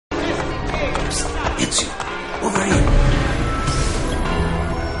Ezio, over here.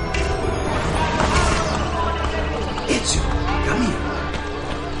 Ezio, come here.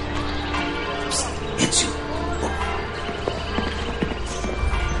 Psst, Ezio.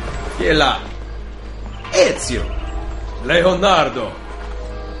 Chi è là? Ezio! Leonardo!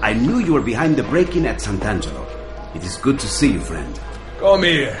 I knew you were behind the break-in at Sant'Angelo. It is good to see you, friend. Come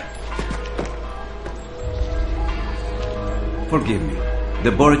here. Forgive me.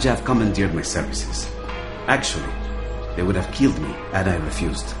 The Borgia have commandeered my services. Actually, they would have killed me had I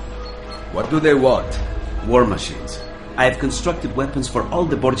refused. What do they want? War machines. I have constructed weapons for all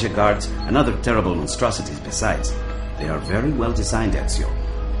the Borgia guards and other terrible monstrosities besides. They are very well designed, Ezio.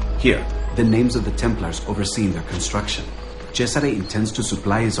 Here, the names of the Templars overseeing their construction. Cesare intends to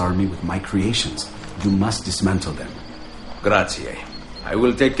supply his army with my creations. You must dismantle them. Grazie. I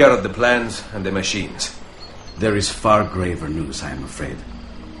will take care of the plans and the machines. There is far graver news, I am afraid.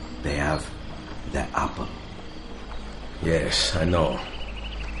 They have the apple. Yes, I know.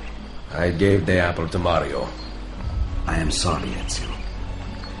 I gave the apple to Mario. I am sorry, Ezio.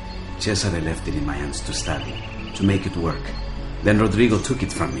 Cesare left it in my hands to study, to make it work. Then Rodrigo took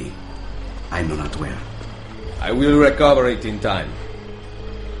it from me. I know not where. I will recover it in time.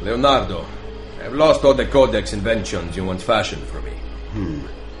 Leonardo, I've lost all the Codex inventions you once fashioned for me.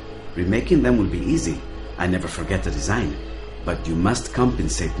 Remaking them will be easy. I never forget the design. But you must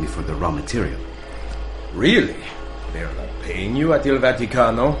compensate me for the raw material. Really? They're not paying you at Il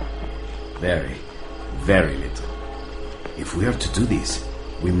Vaticano? Very, very little. If we are to do this,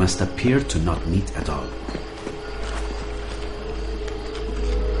 we must appear to not meet at all.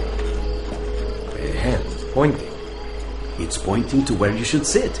 A hand pointing. It's pointing to where you should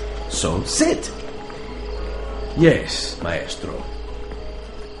sit. So sit! Yes, maestro.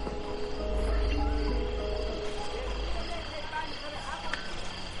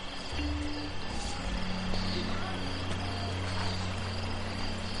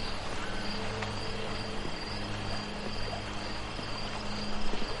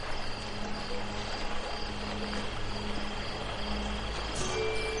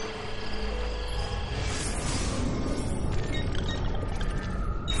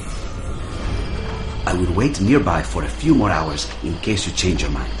 I will wait nearby for a few more hours in case you change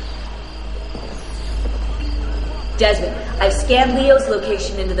your mind. Desmond, I've scanned Leo's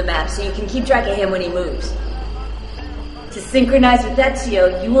location into the map so you can keep track of him when he moves. To synchronize with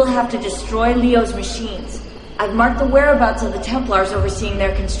Ezio, you will have to destroy Leo's machines. I've marked the whereabouts of the Templars overseeing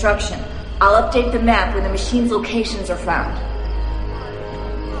their construction. I'll update the map when the machines' locations are found.